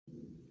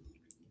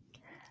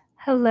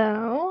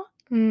Hello,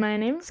 my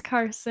name's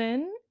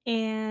Carson,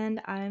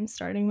 and I'm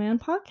starting my own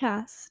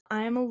podcast.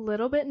 I'm a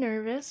little bit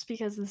nervous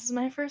because this is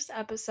my first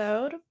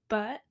episode,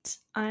 but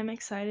I'm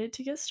excited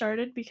to get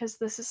started because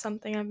this is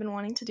something I've been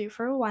wanting to do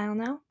for a while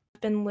now.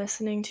 I've been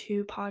listening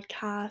to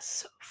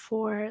podcasts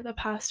for the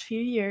past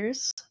few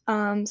years.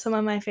 Some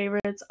of my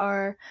favorites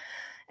are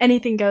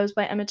Anything Goes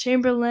by Emma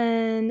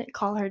Chamberlain,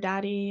 Call Her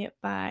Daddy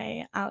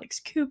by Alex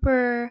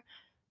Cooper,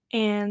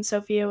 and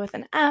Sophia with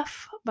an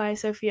F by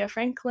Sophia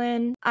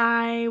Franklin.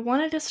 I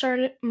wanted to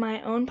start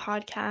my own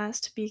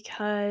podcast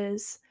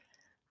because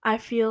I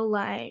feel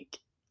like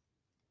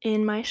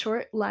in my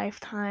short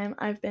lifetime,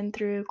 I've been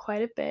through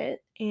quite a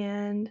bit,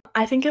 and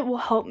I think it will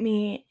help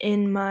me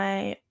in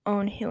my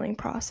own healing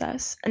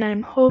process. And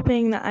I'm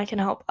hoping that I can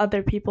help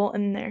other people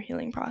in their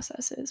healing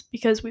processes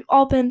because we've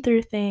all been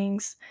through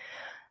things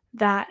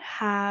that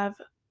have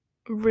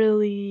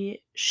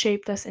really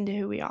shaped us into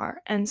who we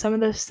are. And some of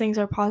those things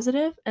are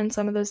positive and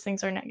some of those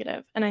things are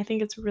negative. And I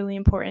think it's really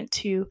important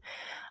to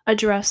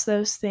address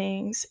those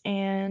things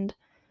and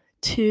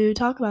to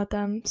talk about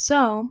them.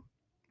 So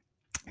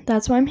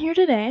that's why I'm here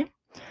today.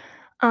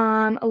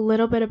 A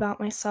little bit about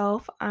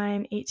myself.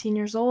 I'm 18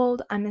 years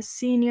old. I'm a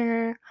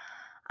senior.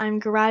 I'm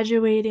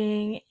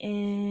graduating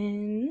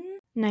in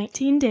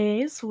 19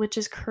 days, which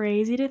is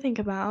crazy to think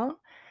about.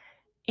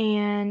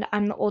 And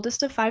I'm the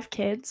oldest of 5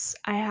 kids.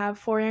 I have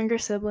 4 younger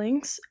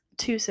siblings,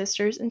 2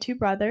 sisters and 2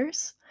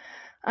 brothers.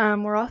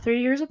 We're all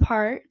 3 years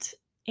apart,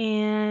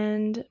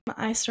 and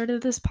I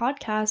started this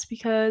podcast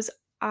because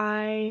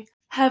I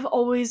have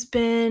always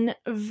been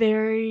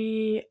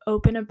very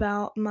open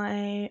about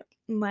my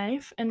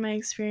life and my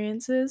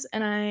experiences,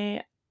 and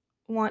I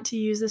want to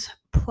use this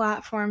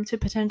platform to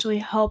potentially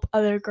help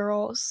other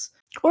girls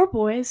or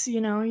boys, you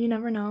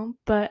never know,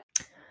 but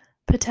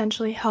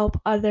potentially help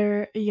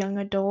other young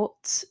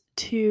adults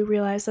to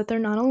realize that they're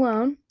not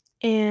alone.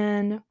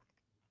 And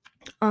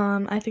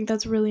I think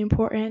that's really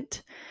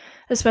important,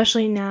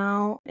 especially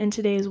now in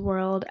today's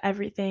world.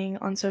 Everything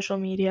on social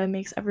media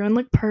makes everyone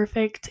look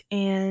perfect,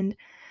 and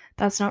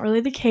that's not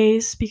really the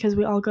case because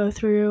we all go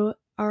through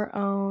our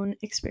own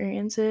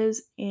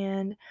experiences,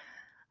 and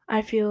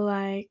I feel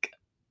like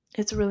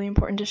it's really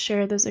important to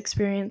share those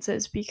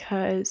experiences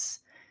because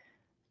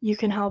you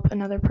can help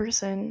another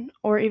person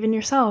or even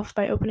yourself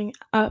by opening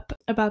up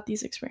about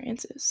these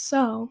experiences.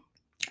 So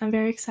I'm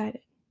very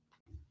excited.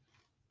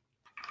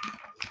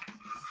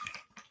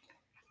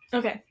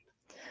 Okay.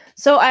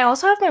 So I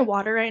also have my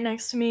water right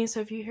next to me. So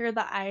if you hear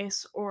the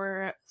ice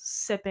or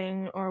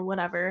sipping or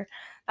whatever,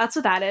 that's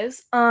what that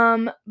is.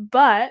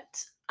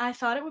 But I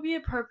thought it would be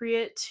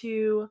appropriate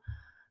to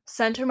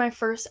center my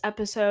first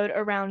episode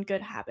around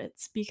good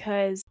habits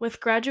because with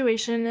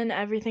graduation and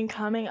everything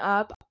coming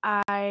up,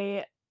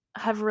 I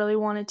have really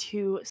wanted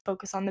to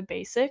focus on the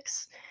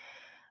basics.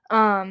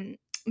 Um,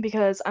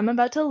 because I'm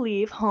about to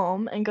leave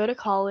home and go to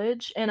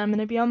college and I'm going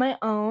to be on my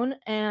own,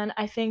 and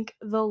I think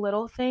the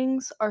little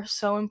things are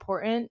so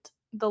important,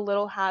 the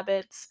little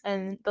habits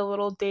and the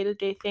little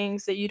day-to-day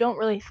things that you don't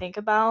really think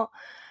about.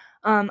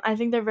 I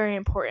think they're very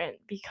important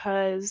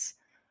because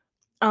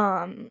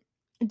um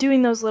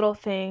doing those little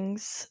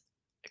things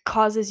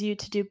causes you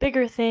to do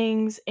bigger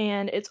things,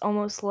 and it's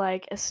almost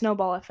like a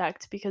snowball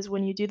effect because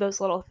when you do those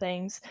little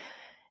things,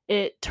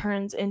 it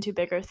turns into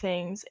bigger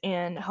things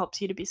and helps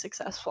you to be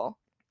successful.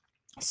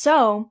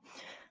 So,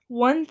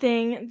 one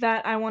thing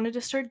that I wanted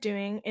to start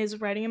doing is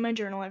writing in my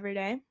journal every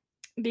day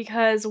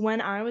because when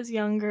I was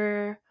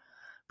younger,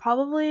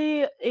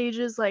 probably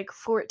ages like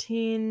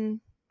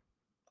 14,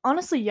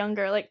 honestly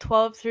younger, like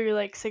 12 through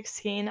like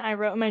 16, I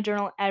wrote in my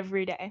journal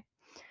every day.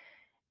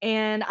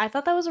 And I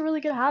thought that was a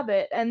really good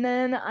habit. And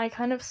then I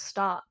kind of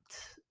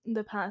stopped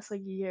the past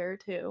like year or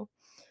two.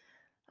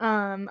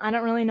 I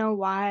don't really know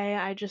why.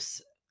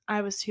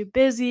 I was too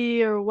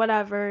busy or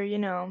whatever,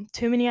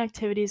 too many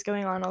activities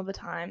going on all the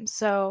time.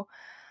 So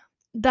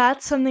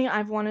that's something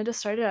I've wanted to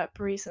start up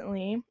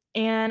recently.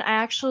 And I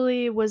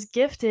actually was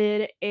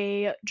gifted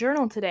a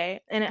journal today,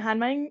 and it had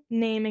my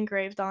name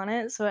engraved on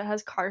it. So it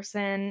has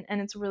Carson,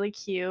 and it's really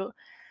cute.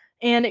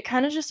 And it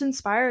kind of just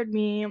inspired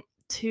me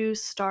to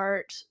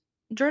start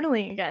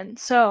journaling again.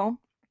 So,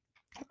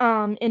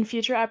 in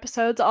future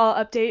episodes,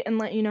 I'll update and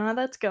let you know how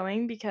that's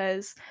going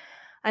because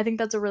I think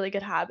that's a really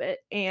good habit.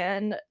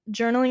 And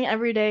journaling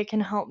every day can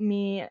help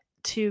me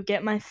to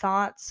get my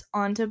thoughts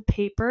onto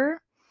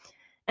paper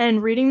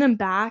and reading them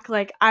back.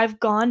 Like I've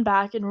gone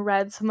back and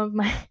read some of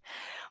my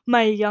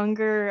my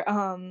younger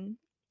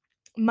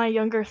my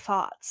younger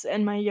thoughts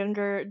and my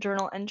younger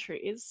journal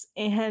entries,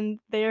 and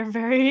they are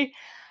very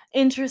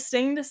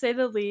interesting to say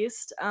the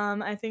least.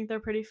 I think they're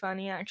pretty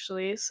funny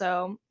actually.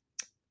 So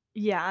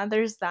yeah,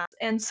 there's that.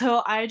 And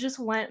so I just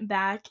went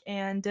back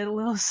and did a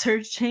little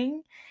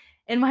searching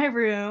in my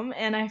room,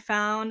 and I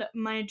found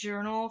my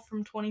journal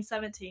from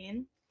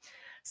 2017.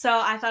 So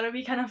I thought it'd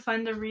be kind of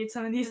fun to read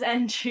some of these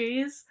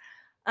entries.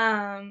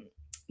 Um,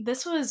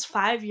 this was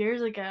 5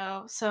 years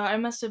ago, so I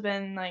must have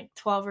been like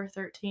 12 or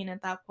 13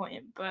 at that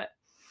point. But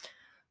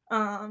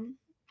um,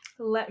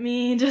 let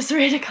me just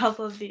read a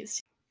couple of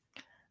these.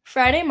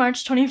 Friday,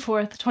 March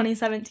 24th,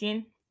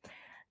 2017.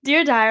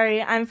 Dear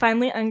Diary, I'm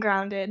finally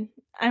ungrounded.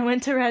 I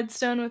went to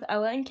Redstone with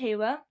Ella and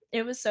Kayla.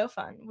 It was so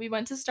fun. We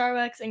went to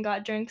Starbucks and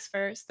got drinks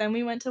first. Then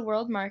we went to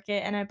World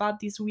Market and I bought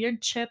these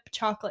weird chip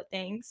chocolate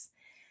things.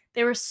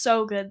 They were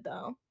so good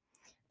though.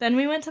 Then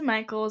we went to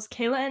Michael's.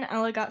 Kayla and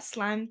Ella got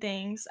slime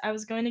things. I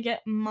was going to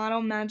get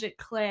Model Magic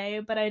clay,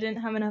 but I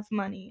didn't have enough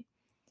money.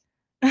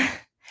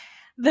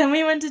 Then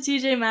we went to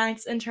TJ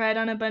Maxx and tried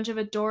on a bunch of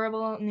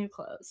adorable new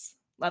clothes.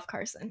 Love,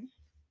 Carson.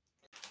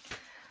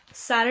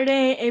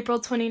 Saturday,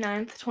 April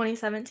 29th,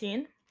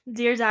 2017.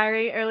 Dear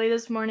Diary, early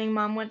this morning,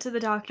 Mom went to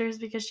the doctor's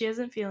because she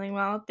isn't feeling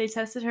well. They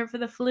tested her for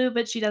the flu,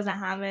 but she doesn't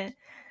have it.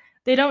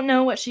 They don't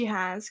know what she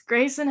has.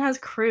 Grayson has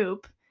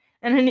croup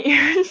and an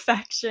ear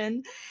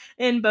infection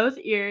in both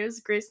ears.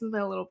 Grayson's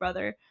my little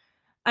brother.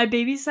 I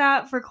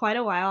babysat for quite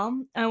a while.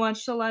 I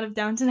watched a lot of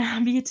Downton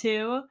Abbey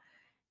too,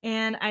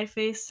 and I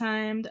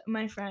FaceTimed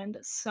my friend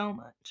so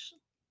much.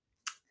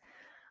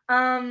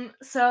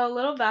 So a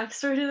little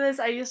backstory to this,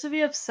 I used to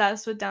be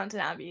obsessed with Downton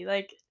Abbey.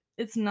 Like,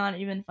 it's not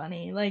even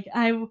funny. Like,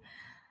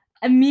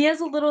 me as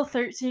a little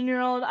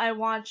 13-year-old, I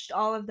watched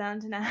all of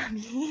Downton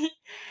Abbey.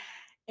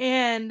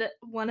 And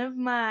one of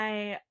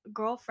my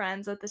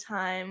girlfriends at the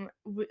time,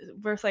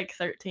 we're like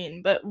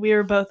 13, but we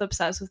were both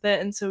obsessed with it.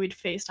 And so we'd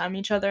FaceTime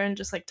each other and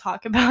just like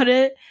talk about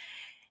it.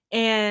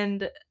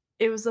 And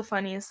it was the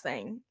funniest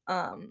thing.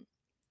 And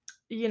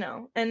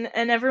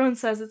everyone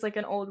says it's like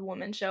an old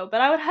woman show, but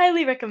I would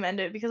highly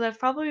recommend it because I've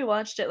probably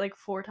watched it like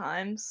 4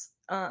 times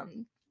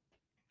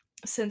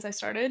since I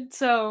started.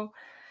 So,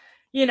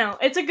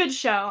 it's a good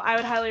show. I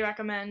would highly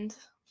recommend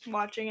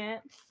watching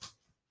it.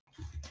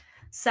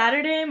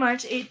 Saturday,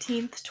 March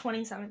 18th,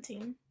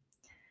 2017.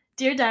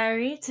 Dear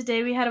Diary,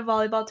 today we had a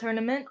volleyball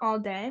tournament all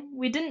day.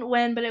 We didn't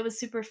win, but it was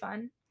super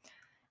fun.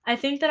 I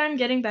think that I'm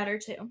getting better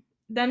too.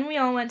 Then we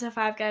all went to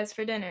Five Guys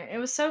for dinner. It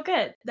was so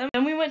good.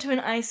 Then we went to an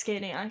ice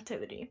skating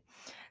activity.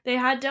 They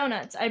had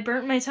donuts. I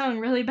burnt my tongue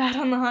really bad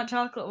on the hot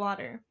chocolate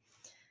water.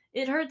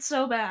 It hurt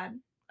so bad.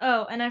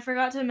 Oh, and I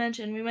forgot to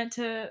mention, we went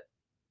to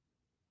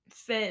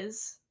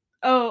Fizz.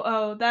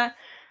 That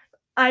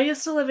I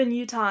used to live in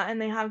Utah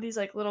and they have these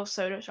like little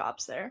soda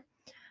shops there.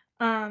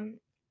 Um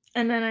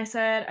and then I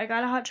said I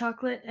got a hot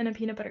chocolate and a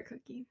peanut butter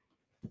cookie.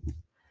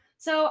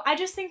 So I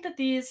just think that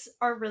these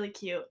are really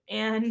cute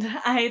and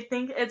I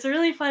think it's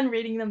really fun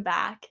reading them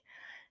back.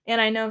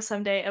 And I know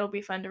someday it'll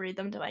be fun to read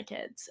them to my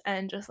kids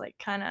and just like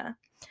kind of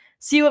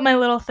see what my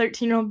little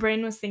 13-year-old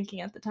brain was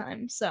thinking at the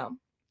time. So,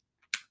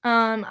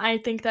 I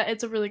think that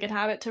it's a really good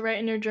habit to write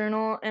in your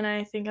journal, and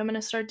I think I'm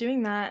gonna start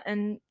doing that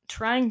and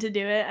trying to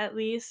do it at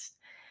least.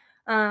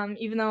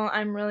 Even though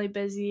I'm really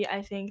busy,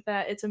 I think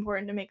that it's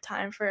important to make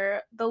time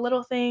for the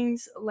little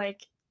things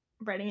like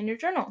writing in your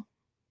journal.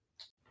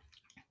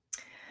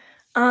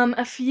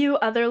 A few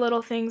other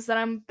little things that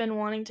I've been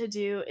wanting to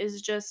do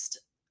is just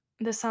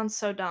this sounds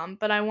so dumb,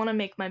 but I want to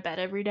make my bed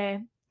every day.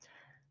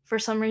 For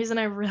some reason,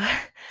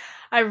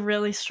 I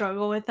really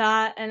struggle with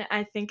that, and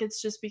I think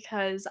it's just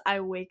because I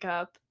wake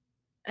up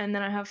and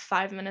then I have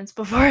 5 minutes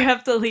before I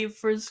have to leave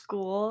for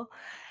school,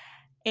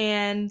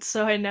 and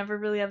so I never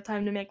really have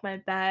time to make my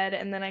bed,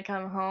 and then I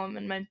come home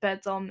and my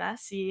bed's all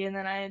messy, and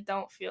then I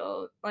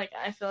feel like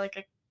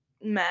a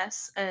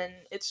mess, and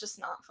it's just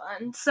not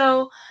fun.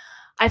 So,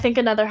 I think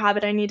another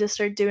habit I need to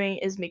start doing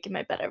is making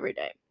my bed every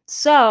day.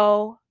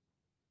 So,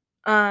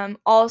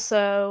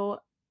 also,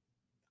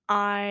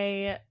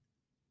 I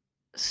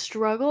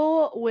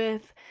struggle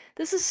with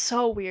this is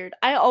so weird.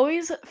 I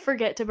always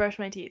forget to brush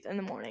my teeth in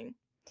the morning.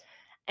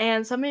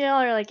 And some of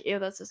y'all are like, ew,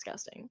 that's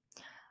disgusting.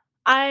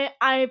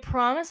 I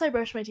promise I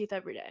brush my teeth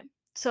every day.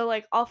 So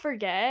like I'll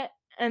forget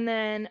and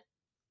then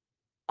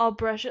I'll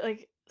brush it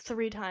like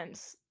 3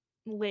 times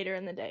later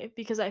in the day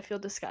because I feel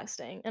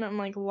disgusting. And I'm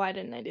like, why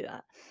didn't I do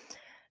that?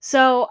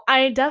 So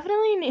I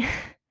definitely need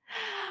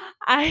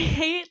I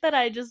hate that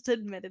I just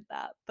admitted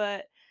that,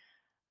 but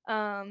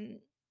um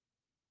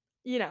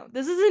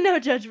this is a no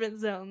judgment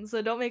zone,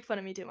 so don't make fun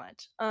of me too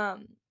much.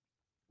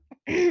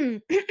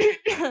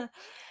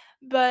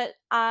 But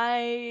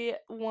I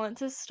want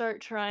to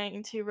start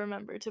trying to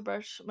remember to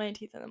brush my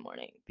teeth in the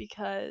morning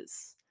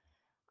because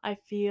I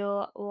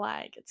feel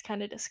like it's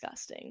kind of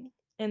disgusting.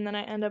 And then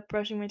I end up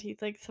brushing my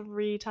teeth like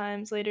 3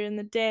 times later in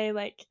the day.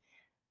 Like,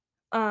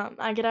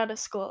 I get out of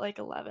school at like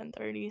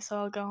 11:30, so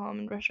I'll go home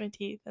and brush my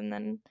teeth, and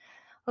then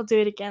I'll do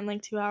it again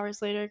like 2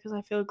 hours later because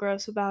I feel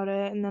gross about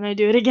it, and then I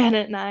do it again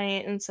at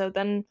night, and so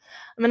then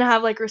I'm gonna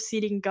have like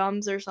receding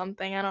gums or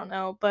something. I don't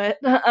know, but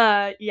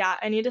yeah,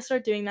 I need to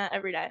start doing that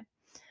every day.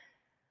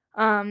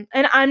 And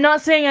I'm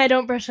not saying I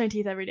don't brush my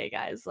teeth every day,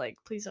 guys. Like,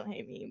 please don't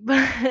hate me,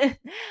 but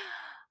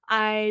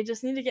I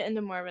just need to get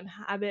into more of a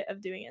habit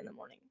of doing it in the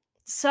morning.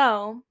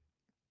 So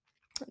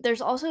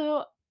there's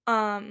also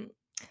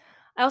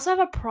I also have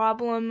a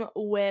problem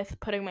with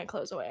putting my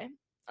clothes away.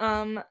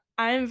 I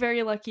am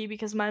very lucky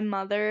because my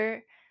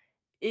mother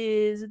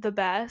is the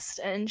best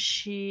and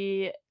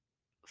she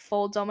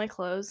folds all my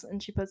clothes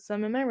and she puts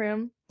them in my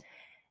room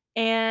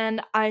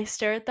and I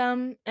stare at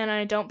them and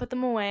I don't put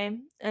them away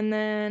and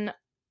then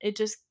it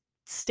just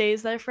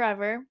stays there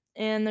forever,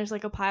 and there's,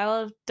 like, a pile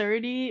of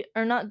dirty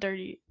or not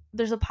dirty,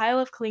 there's a pile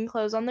of clean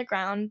clothes on the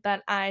ground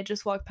that I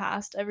just walk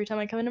past every time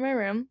I come into my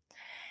room,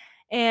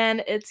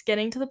 and it's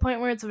getting to the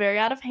point where it's very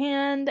out of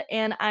hand,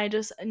 and I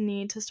just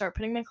need to start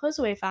putting my clothes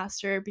away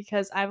faster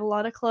because I have a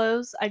lot of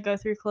clothes. I go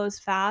through clothes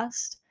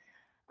fast.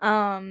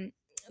 Um,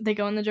 they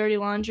go in the dirty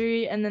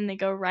laundry, and then they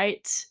go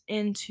right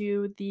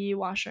into the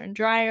washer and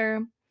dryer.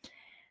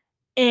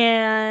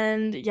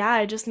 And yeah,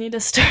 I just need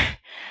to start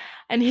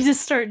I need to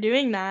start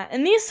doing that.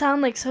 And these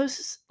sound like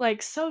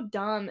so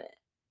dumb,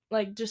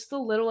 like just the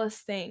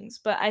littlest things,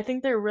 but I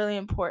think they're really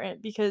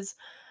important because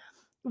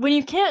when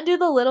you can't do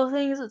the little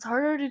things, it's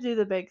harder to do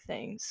the big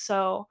things.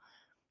 So,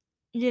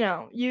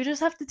 you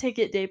just have to take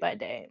it day by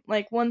day,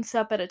 like one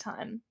step at a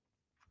time.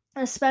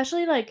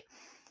 Especially like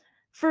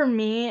for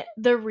me,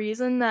 the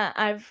reason that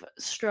I've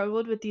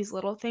struggled with these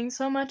little things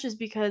so much is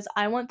because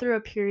I went through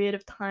a period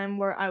of time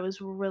where I was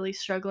really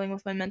struggling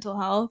with my mental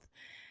health.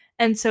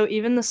 And so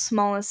even the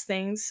smallest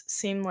things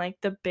seem like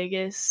the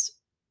biggest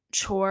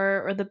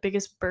chore or the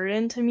biggest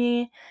burden to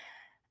me.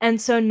 And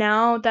so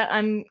now that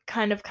I'm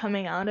kind of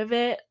coming out of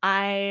it,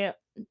 I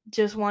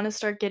just want to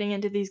start getting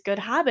into these good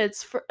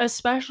habits for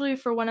especially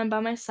for when I'm by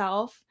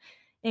myself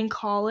in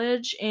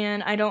college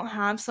and I don't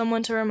have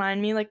someone to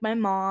remind me like my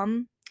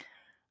mom.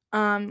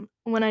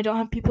 When I don't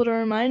have people to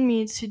remind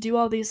me to do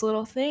all these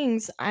little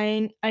things,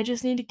 I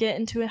just need to get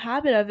into a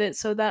habit of it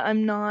so that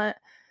I'm not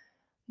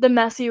the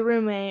messy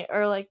roommate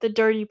or like the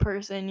dirty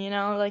person,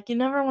 Like you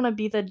never want to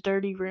be the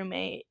dirty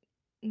roommate.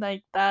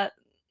 Like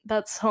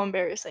that's so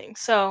embarrassing.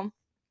 So,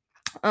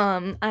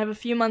 I have a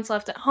few months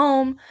left at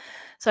home,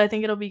 so I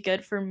think it'll be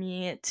good for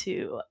me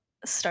to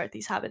start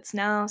these habits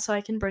now so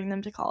I can bring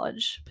them to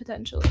college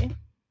potentially,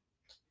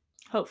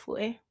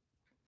 hopefully.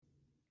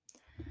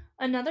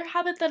 Another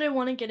habit that I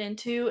want to get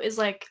into is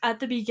like at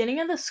the beginning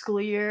of the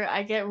school year,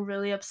 I get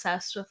really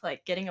obsessed with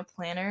like getting a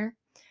planner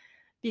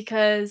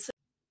because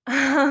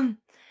um,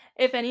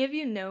 if any of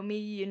you know me,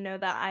 you know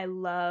that I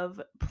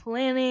love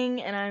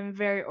planning and I'm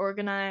very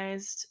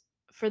organized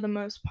for the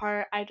most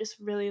part. I just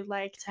really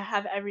like to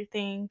have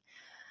everything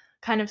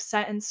kind of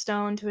set in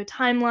stone to a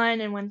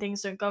timeline, and when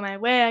things don't go my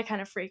way, I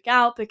kind of freak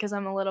out because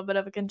I'm a little bit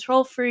of a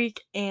control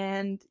freak.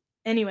 And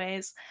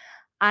anyways,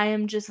 I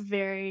am just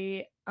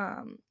very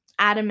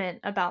adamant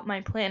about my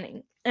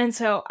planning. And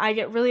so I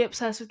get really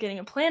obsessed with getting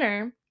a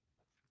planner,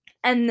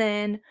 and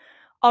then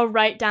I'll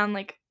write down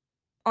like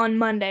on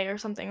Monday or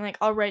something, like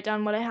I'll write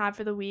down what I have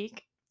for the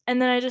week,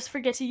 and then I just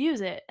forget to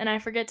use it and I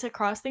forget to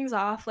cross things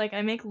off. Like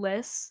I make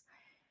lists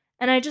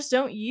and I just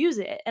don't use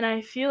it. And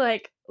I feel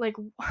like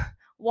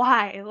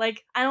why?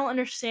 Like I don't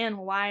understand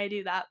why I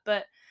do that,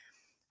 but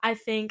I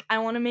think I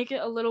want to make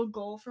it a little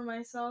goal for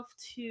myself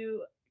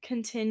to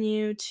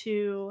continue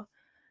to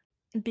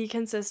be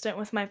consistent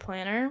with my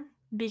planner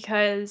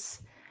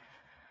because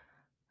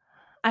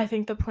I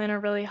think the planner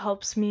really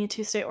helps me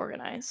to stay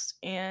organized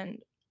and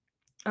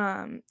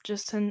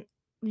just to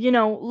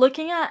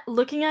looking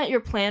at your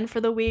plan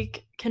for the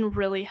week can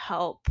really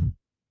help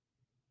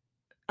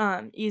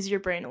ease your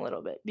brain a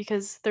little bit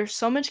because there's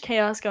so much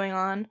chaos going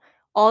on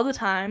all the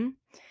time,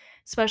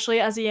 especially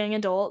as a young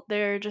adult.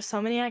 There are just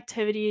so many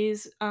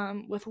activities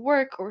with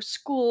work or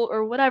school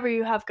or whatever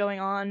you have going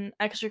on,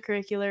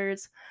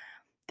 extracurriculars.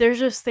 There's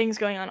just things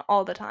going on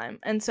all the time.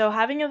 And so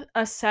having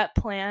a set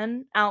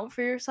plan out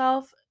for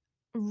yourself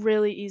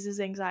really eases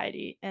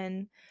anxiety.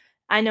 And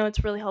I know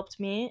it's really helped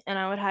me, and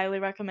I would highly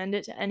recommend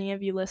it to any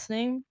of you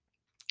listening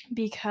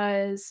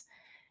because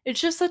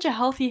it's just such a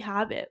healthy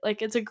habit.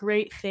 Like, it's a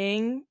great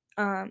thing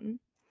to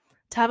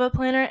have a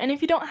planner. And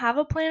if you don't have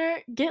a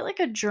planner, get like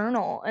a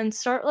journal and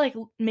start like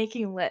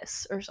making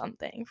lists or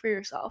something for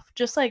yourself.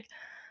 Just like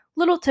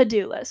little to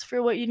do lists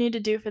for what you need to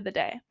do for the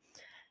day.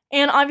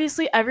 And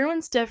obviously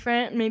everyone's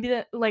different. Maybe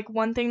that like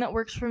one thing that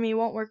works for me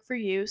won't work for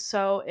you.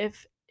 So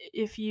if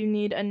you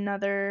need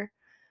another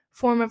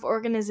form of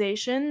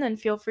organization, then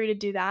feel free to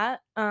do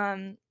that.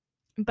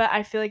 But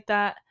I feel like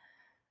that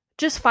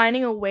just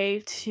finding a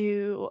way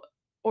to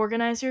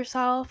organize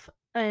yourself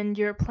and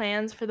your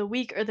plans for the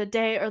week or the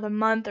day or the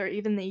month or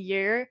even the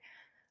year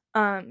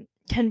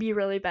can be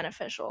really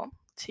beneficial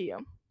to you.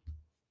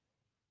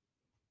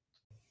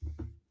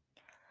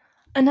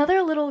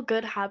 Another little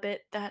good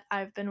habit that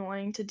I've been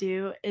wanting to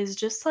do is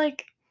just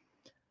like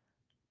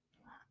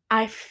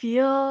I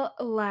feel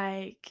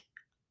like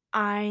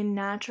I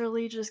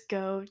naturally just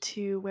go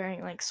to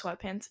wearing like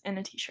sweatpants and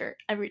a t-shirt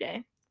every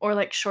day or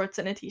like shorts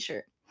and a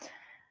t-shirt.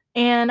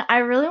 And I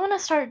really want to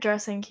start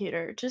dressing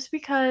cuter just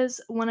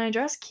because when I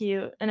dress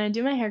cute and I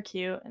do my hair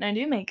cute and I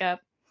do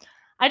makeup,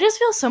 I just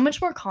feel so much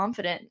more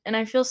confident and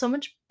I feel so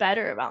much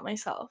better about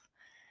myself.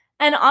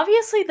 And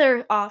obviously there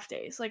are off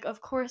days. Like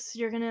of course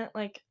you're going to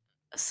like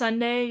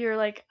Sunday you're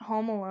like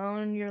home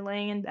alone, you're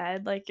laying in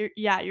bed, like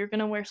you're going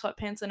to wear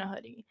sweatpants and a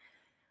hoodie.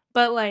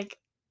 But like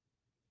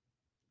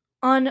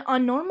on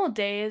normal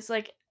days,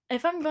 like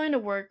if I'm going to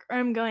work or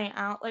I'm going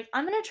out, like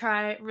I'm going to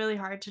try really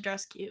hard to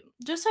dress cute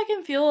just so I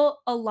can feel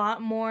a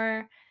lot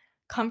more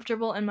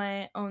comfortable in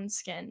my own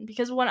skin,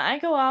 because when I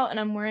go out and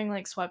I'm wearing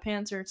like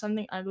sweatpants or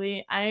something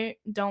ugly, I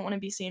don't want to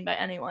be seen by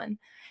anyone.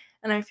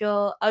 And I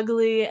feel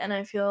ugly and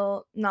I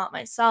feel not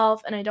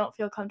myself and I don't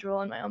feel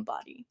comfortable in my own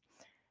body.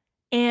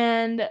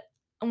 And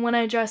when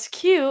I dress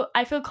cute,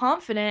 I feel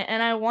confident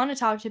and I want to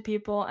talk to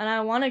people and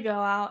I want to go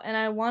out and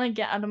I want to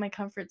get out of my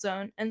comfort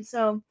zone. And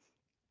so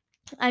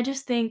I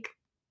just think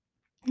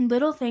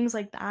little things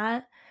like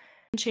that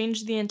can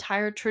change the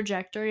entire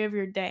trajectory of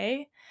your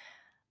day,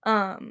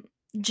 um,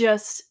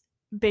 just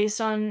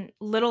based on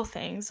little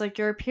things like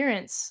your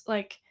appearance.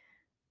 Like,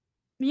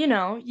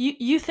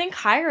 you think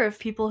higher of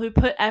people who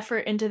put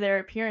effort into their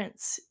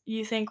appearance.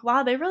 You think,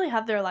 "Wow, they really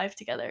have their life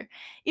together."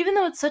 Even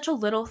though it's such a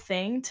little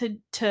thing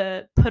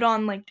to put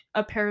on, like,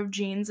 a pair of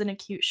jeans and a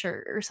cute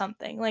shirt or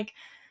something. Like,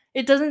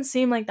 it doesn't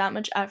seem like that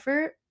much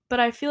effort, but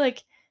I feel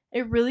like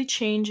it really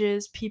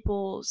changes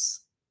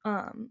people's,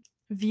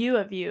 view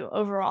of you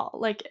overall.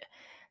 Like,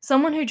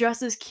 someone who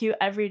dresses cute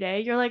every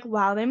day, you're like,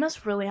 "Wow, they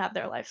must really have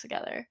their life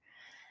together."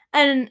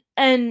 And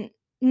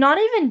not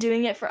even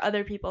doing it for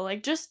other people,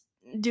 like, just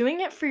doing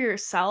it for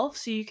yourself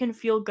so you can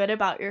feel good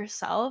about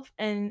yourself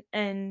and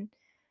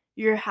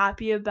you're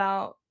happy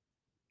about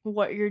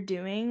what you're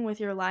doing with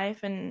your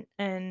life and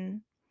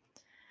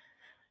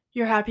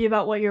you're happy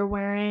about what you're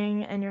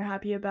wearing and you're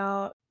happy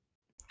about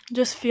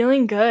just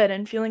feeling good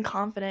and feeling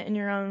confident in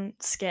your own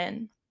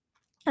skin.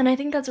 And I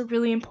think that's a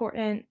really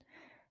important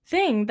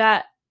thing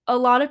that a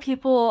lot of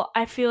people,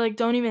 I feel like,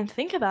 don't even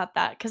think about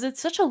that because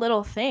it's such a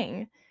little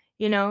thing,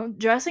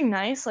 dressing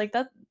nice, like,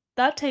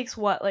 that takes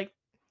what, like,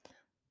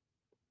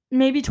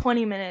 maybe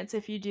 20 minutes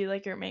if you do,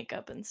 like, your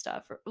makeup and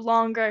stuff, or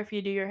longer if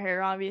you do your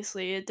hair,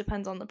 obviously, it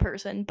depends on the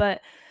person,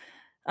 but,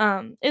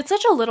 it's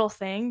such a little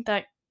thing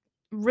that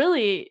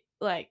really,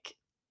 like,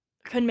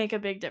 could make a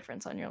big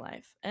difference on your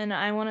life, and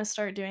I wanna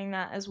start doing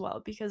that as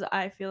well because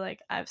I feel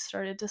like I've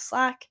started to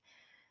slack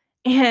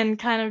and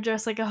kind of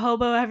dress like a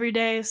hobo every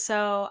day,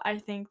 so I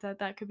think that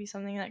that could be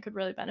something that could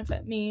really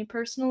benefit me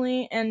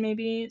personally and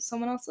maybe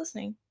someone else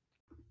listening.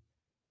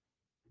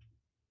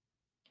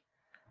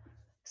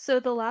 So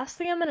the last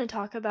thing I'm going to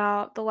talk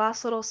about, the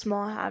last little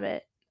small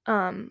habit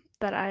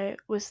that I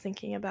was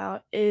thinking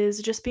about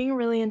is just being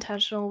really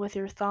intentional with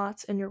your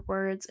thoughts and your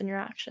words and your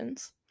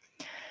actions.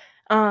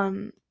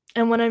 Um,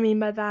 and what I mean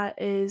by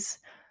that is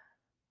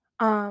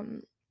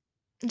um,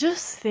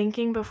 just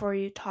thinking before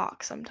you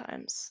talk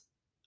sometimes.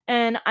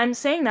 And I'm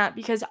saying that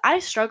because I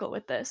struggle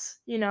with this.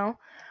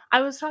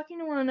 I was talking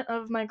to one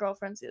of my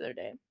girlfriends the other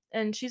day,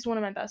 and she's one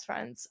of my best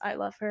friends. I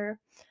love her.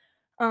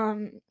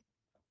 Um,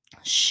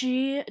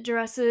 she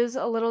dresses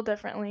a little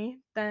differently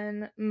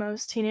than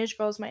most teenage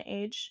girls my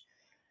age,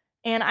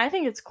 and I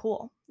think it's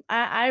cool.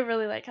 I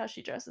really like how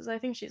she dresses. I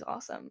think she's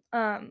awesome.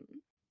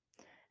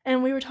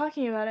 And we were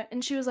talking about it,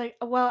 and she was like,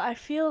 "Well, I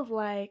feel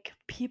like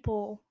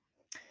people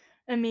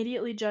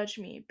immediately judge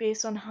me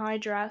based on how I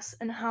dress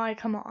and how I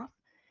come off,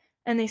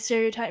 and they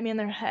stereotype me in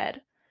their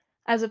head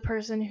as a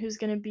person who's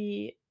gonna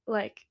be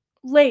like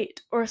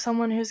late or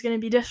someone who's gonna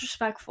be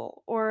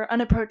disrespectful or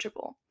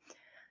unapproachable."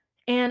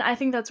 And I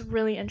think that's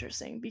really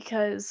interesting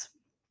because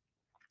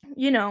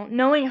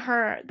knowing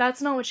her,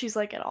 that's not what she's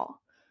like at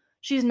all.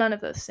 She's none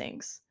of those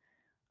things.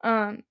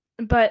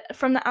 But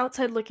from the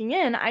outside looking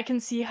in, I can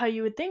see how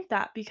you would think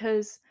that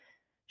because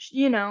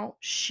she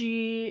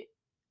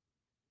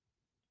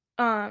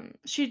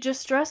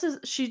just dresses,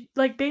 she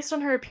like, based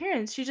on her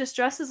appearance, she just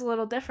dresses a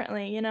little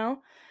differently.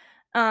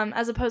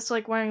 As opposed to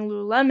like wearing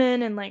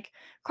Lululemon and like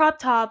crop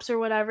tops or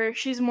whatever.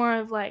 She's more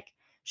of like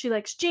she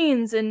likes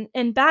jeans and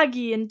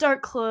baggy and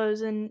dark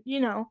clothes and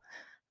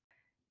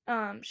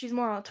she's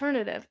more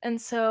alternative. And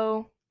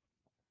so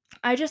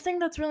I just think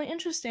that's really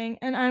interesting,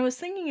 and I was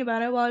thinking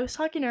about it while I was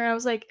talking to her. I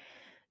was like,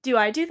 "Do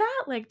I do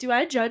that? Like, do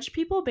I judge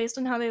people based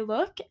on how they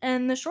look?"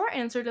 And the short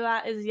answer to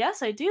that is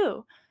yes, I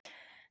do.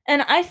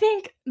 And I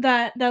think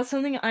that that's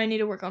something I need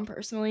to work on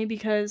personally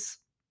because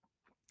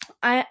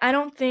I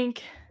don't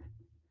think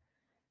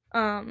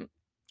um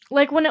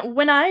like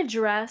when I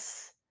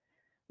dress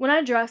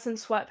in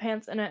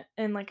sweatpants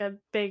and like a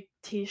big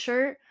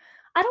t-shirt,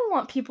 I don't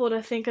want people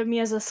to think of me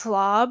as a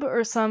slob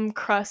or some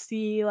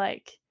crusty,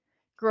 like,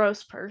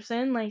 gross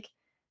person. Like,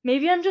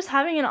 maybe I'm just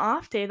having an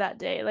off day that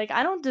day. Like,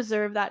 I don't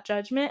deserve that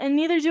judgment, and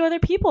neither do other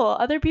people.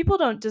 Other people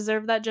don't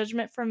deserve that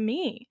judgment from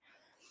me.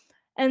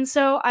 And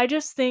so I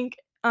just think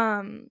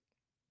being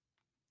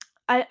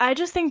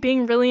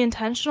really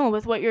intentional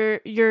with what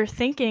you're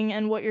thinking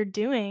and what you're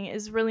doing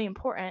is really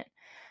important.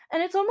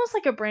 And it's almost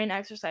like a brain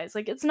exercise.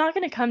 Like, it's not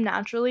going to come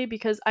naturally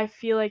because I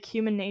feel like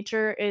human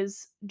nature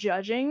is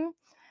judging.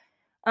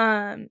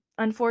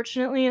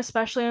 Unfortunately,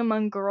 especially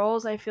among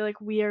girls, I feel like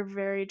we are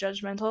very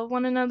judgmental of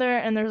one another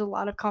and there's a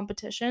lot of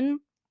competition.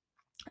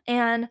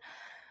 And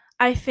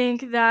I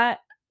think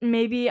that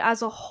maybe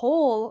as a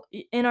whole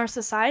in our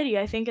society,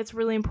 I think it's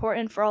really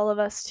important for all of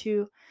us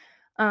to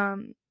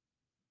um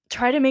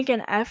try to make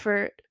an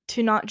effort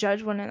to not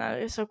judge one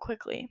another so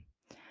quickly.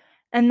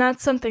 And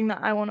that's something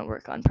that I want to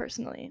work on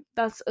personally.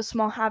 That's a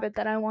small habit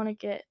that I want to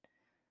get.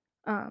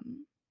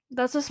 Um,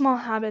 that's a small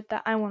habit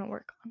that I want to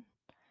work on.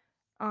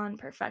 on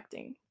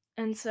perfecting.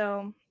 And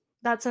so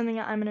that's something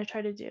that I'm going to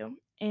try to do.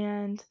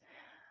 And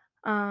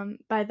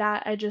by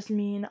that, I just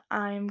mean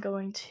I'm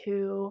going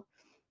to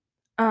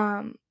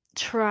um,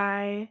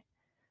 try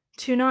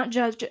to not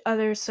judge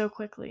others so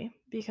quickly,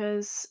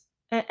 because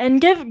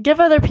and give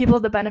other people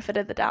the benefit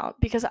of the doubt,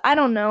 because I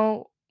don't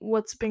know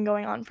what's been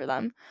going on for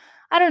them.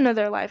 I don't know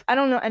their life. I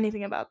don't know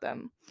anything about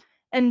them.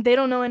 And they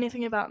don't know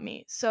anything about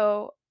me.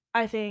 So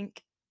I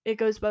think it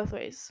goes both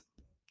ways.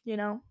 You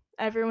know,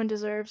 everyone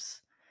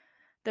deserves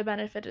the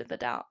benefit of the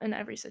doubt in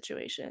every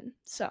situation.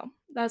 So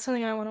that's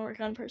something I want to work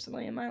on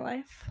personally in my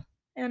life.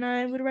 And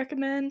I would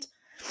recommend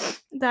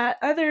that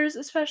others,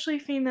 especially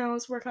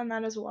females, work on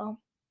that as well.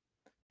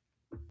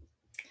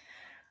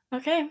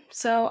 Okay,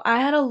 so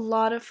I had a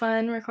lot of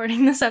fun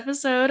recording this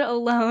episode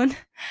alone.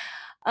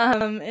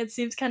 It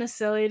seems kind of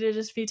silly to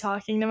just be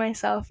talking to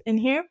myself in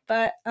here,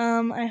 but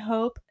I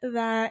hope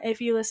that if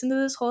you listen to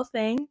this whole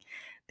thing,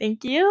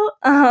 thank you.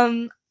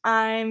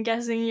 I'm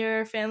guessing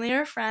you're family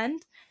or a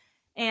friend,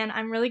 and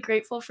I'm really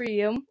grateful for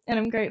you, and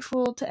I'm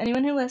grateful to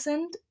anyone who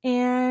listened,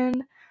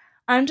 and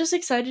I'm just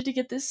excited to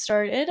get this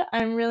started.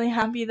 I'm really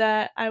happy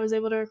that I was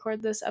able to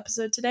record this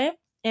episode today,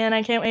 and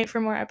I can't wait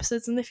for more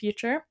episodes in the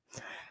future.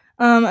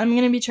 I'm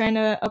going to be trying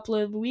to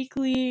upload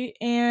weekly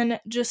and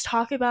just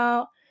talk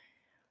about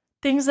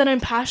things that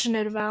I'm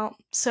passionate about.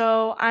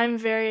 So I'm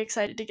very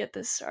excited to get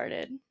this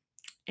started.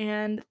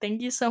 And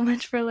thank you so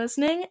much for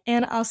listening,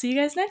 and I'll see you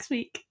guys next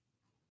week.